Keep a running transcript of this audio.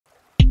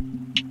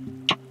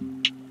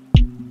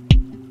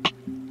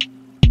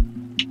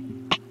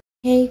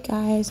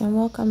guys, and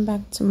welcome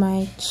back to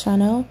my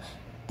channel.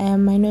 I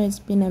know it's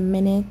been a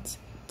minute.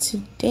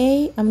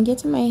 Today I'm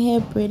getting my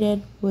hair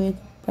braided with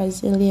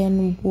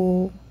Brazilian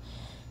wool.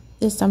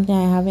 This is something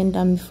I haven't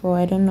done before.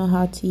 I don't know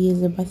how to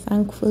use it, but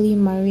thankfully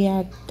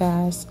Maria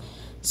does.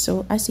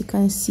 So as you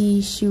can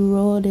see, she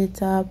rolled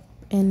it up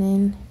and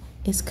then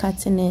is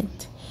cutting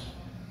it.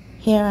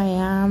 Here I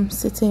am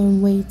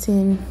sitting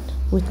waiting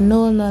with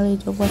no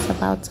knowledge of what's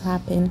about to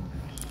happen.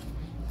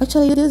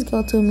 Actually, this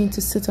girl told me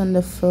to sit on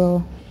the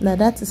floor. Now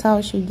that is how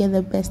I should get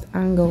the best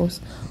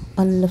angles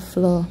on the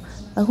floor.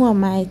 But who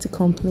am I to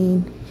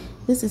complain?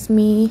 This is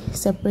me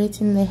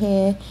separating the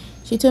hair.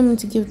 She told me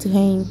to give to her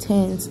in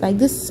tens. Like,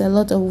 this is a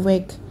lot of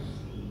work.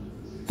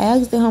 I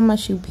asked her how much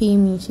she pay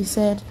me. She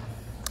said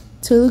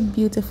to look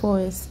beautiful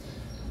is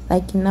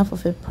like enough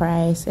of a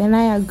price, and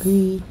I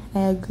agree.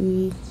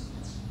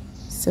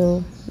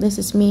 So this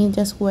is me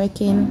just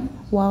working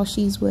while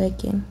she's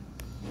working.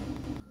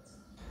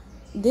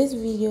 This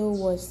video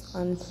was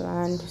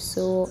unplanned,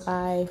 so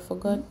I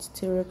forgot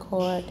to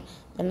record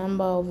the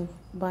number of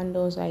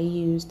bundles I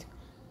used,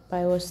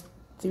 but it was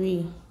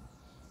 3.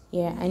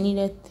 Yeah, I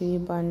needed 3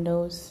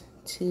 bundles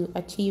to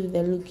achieve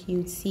the look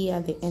you'd see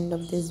at the end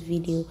of this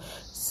video.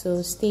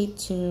 So stay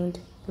tuned,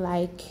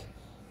 like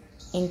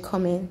and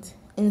comment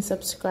and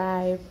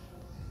subscribe.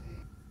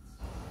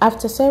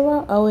 After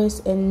several hours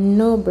and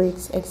no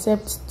breaks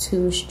except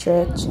to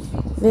stretch,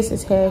 this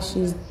is her.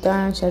 She's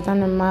done. She has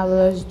done a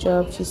marvelous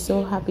job. She's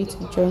so happy to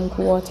drink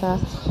water,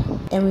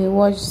 and we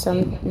watched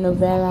some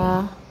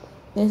novella.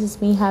 This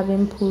is me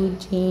having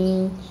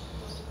pudding,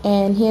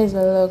 and here's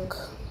a look.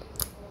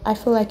 I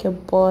feel like a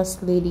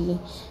boss lady,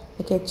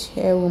 like a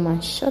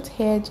chairwoman. Short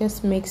hair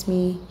just makes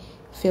me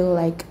feel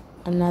like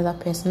another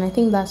person. I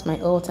think that's my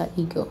alter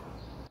ego.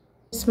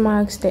 This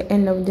marks the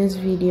end of this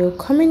video.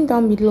 Comment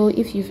down below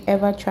if you've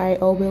ever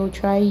tried or will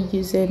try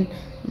using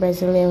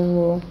Brazilian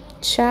wool.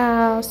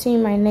 Ciao, see you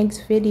in my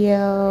next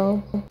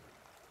video.